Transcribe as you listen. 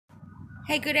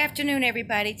Hey, good afternoon,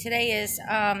 everybody. Today is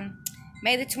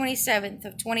May the 27th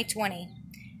of 2020.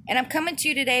 And I'm coming to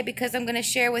you today because I'm going to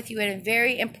share with you a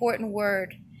very important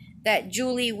word that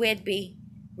Julie Whedbee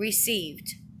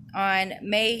received on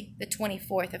May the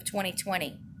 24th of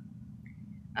 2020.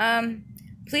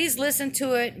 Please listen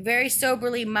to it very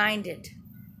soberly minded,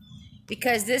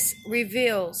 because this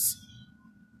reveals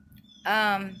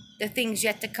the things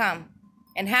yet to come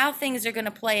and how things are going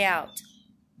to play out.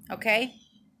 Okay?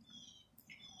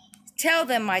 Tell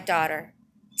them, my daughter,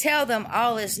 tell them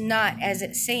all is not as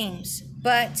it seems,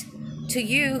 but to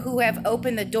you who have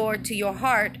opened the door to your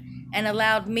heart and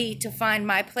allowed me to find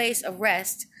my place of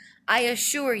rest, I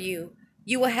assure you,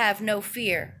 you will have no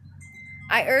fear.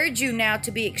 I urge you now to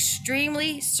be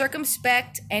extremely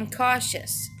circumspect and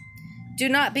cautious. Do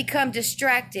not become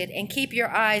distracted and keep your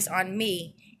eyes on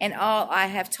me and all I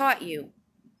have taught you.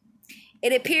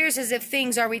 It appears as if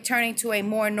things are returning to a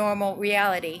more normal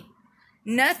reality.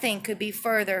 Nothing could be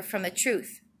further from the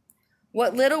truth.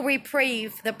 What little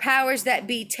reprieve the powers that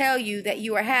be tell you that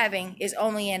you are having is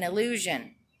only an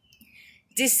illusion.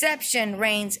 Deception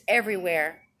reigns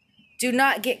everywhere. Do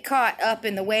not get caught up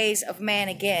in the ways of man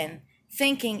again,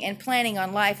 thinking and planning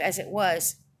on life as it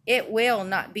was. It will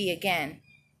not be again.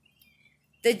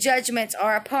 The judgments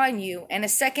are upon you, and a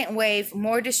second wave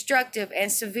more destructive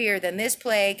and severe than this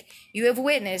plague you have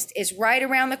witnessed is right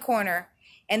around the corner,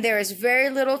 and there is very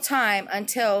little time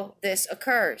until this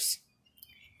occurs.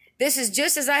 This is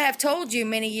just as I have told you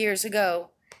many years ago,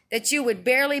 that you would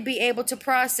barely be able to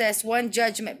process one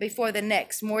judgment before the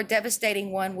next, more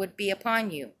devastating one would be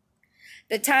upon you.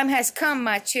 The time has come,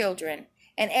 my children,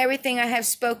 and everything I have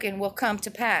spoken will come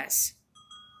to pass.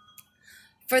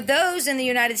 For those in the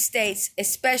United States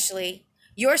especially,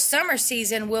 your summer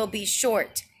season will be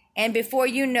short, and before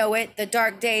you know it, the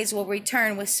dark days will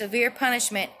return with severe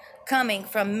punishment coming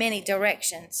from many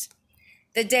directions.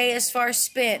 The day is far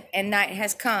spent and night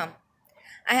has come.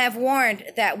 I have warned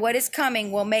that what is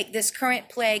coming will make this current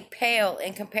plague pale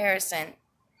in comparison.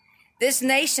 This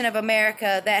nation of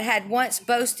America that had once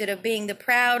boasted of being the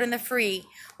proud and the free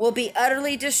will be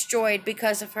utterly destroyed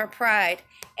because of her pride,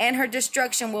 and her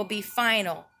destruction will be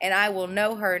final, and I will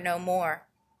know her no more.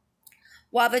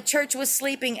 While the church was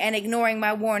sleeping and ignoring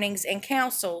my warnings and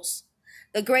counsels,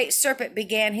 the great serpent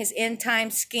began his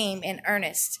end-time scheme in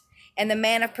earnest, and the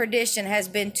man of perdition has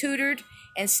been tutored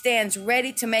and stands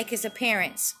ready to make his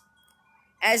appearance.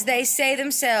 As they say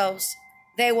themselves,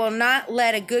 they will not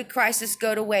let a good crisis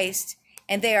go to waste,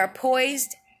 and they are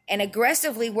poised and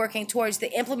aggressively working towards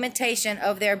the implementation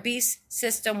of their beast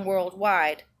system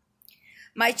worldwide.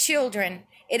 My children,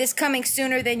 it is coming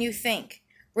sooner than you think.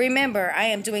 Remember, I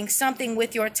am doing something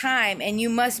with your time, and you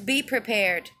must be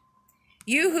prepared.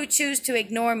 You who choose to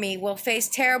ignore me will face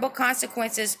terrible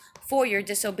consequences for your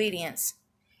disobedience.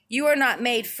 You are not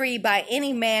made free by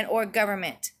any man or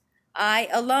government. I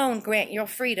alone grant your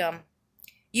freedom.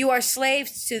 You are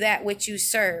slaves to that which you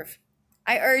serve.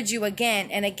 I urge you again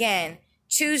and again,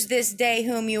 choose this day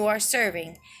whom you are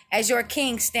serving, as your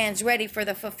king stands ready for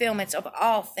the fulfillments of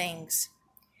all things.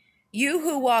 You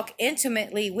who walk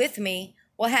intimately with me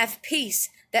will have peace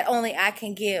that only I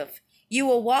can give. You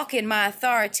will walk in my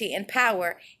authority and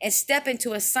power and step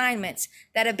into assignments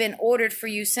that have been ordered for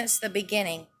you since the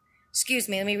beginning.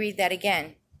 Let me read that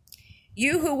again.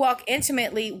 You who walk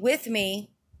intimately with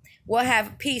me will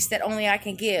have peace that only I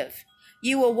can give.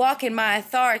 You will walk in my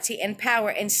authority and power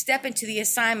and step into the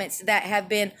assignments that have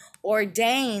been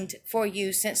ordained for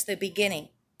you since the beginning.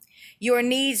 Your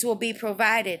needs will be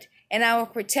provided, and I will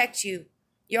protect you.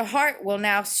 Your heart will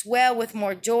now swell with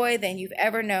more joy than you've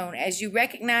ever known as you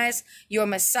recognize your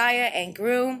Messiah and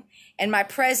groom, and my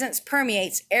presence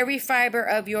permeates every fiber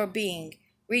of your being.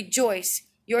 Rejoice,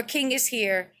 your King is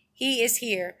here. He is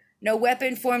here. No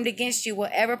weapon formed against you will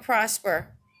ever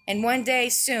prosper. And one day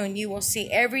soon you will see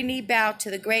every knee bow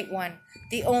to the great one,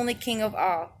 the only King of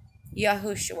all,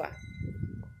 Yahushua.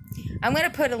 I'm going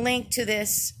to put a link to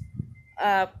this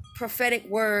prophetic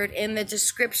word in the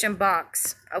description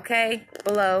box, okay,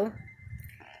 below.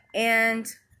 And,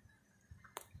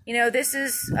 this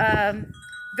is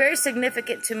very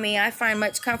significant to me. I find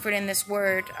much comfort in this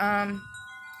word.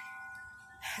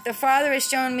 The Father has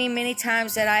shown me many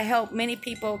times that I help many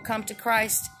people come to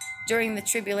Christ during the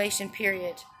tribulation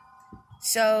period.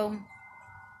 So,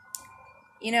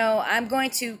 I'm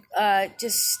going to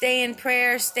just stay in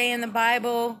prayer, stay in the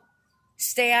Bible,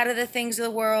 stay out of the things of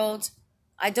the world.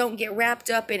 I don't get wrapped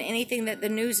up in anything that the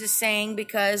news is saying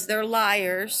because they're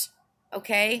liars,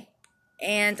 okay?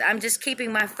 And I'm just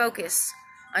keeping my focus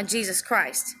on Jesus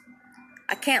Christ.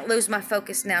 I can't lose my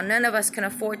focus now. None of us can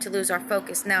afford to lose our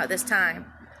focus now at this time,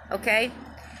 okay?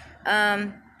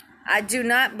 I do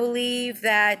not believe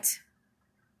that,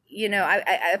 you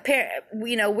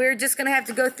know, we're just going to have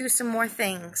to go through some more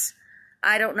things.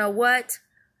 I don't know what,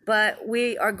 but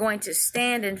we are going to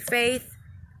stand in faith.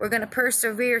 We're going to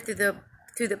persevere through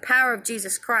the power of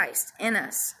Jesus Christ in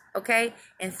us, okay,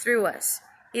 and through us.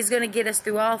 He's going to get us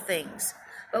through all things.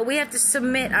 But we have to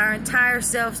submit our entire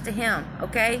selves to Him,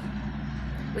 okay?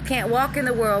 We can't walk in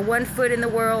the world, 1 foot in the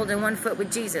world and 1 foot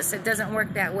with Jesus. It doesn't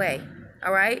work that way,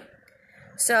 all right?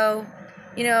 So,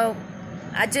 you know,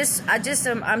 I'm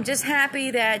just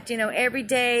happy that, you know, every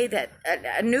day that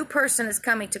a new person is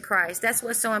coming to Christ. That's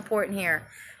what's so important here,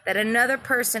 that another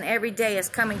person every day is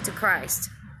coming to Christ.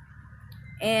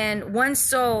 And one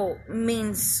soul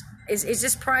is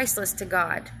just priceless to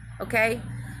God, okay?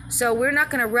 So we're not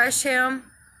going to rush Him.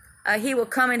 He will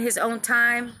come in His own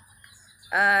time.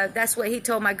 That's what He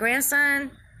told my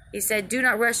grandson. He said, do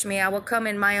not rush me. I will come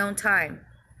in my own time.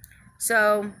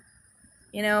 So,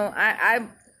 you know,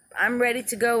 I'm ready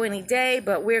to go any day,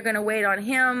 but we're going to wait on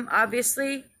Him,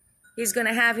 obviously. He's going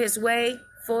to have His way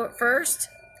first.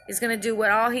 He's going to do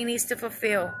what all He needs to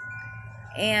fulfill.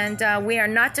 And we are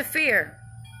not to fear.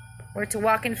 We're to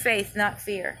walk in faith, not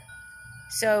fear.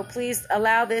 So please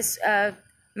allow this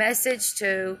message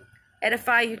to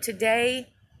edify you today.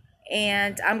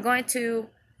 And I'm going to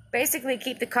basically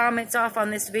keep the comments off on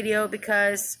this video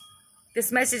because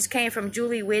this message came from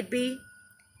Julie Whedbee,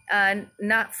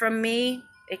 not from me.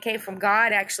 It came from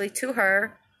God, actually, to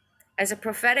her as a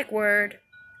prophetic word.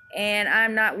 And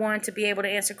I'm not one to be able to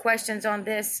answer questions on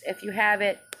this. If you have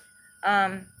it,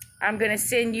 I'm going to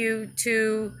send you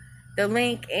to the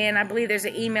link, and I believe there's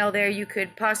an email there. You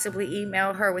could possibly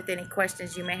email her with any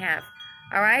questions you may have.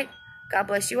 All right? God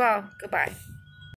bless you all. Goodbye.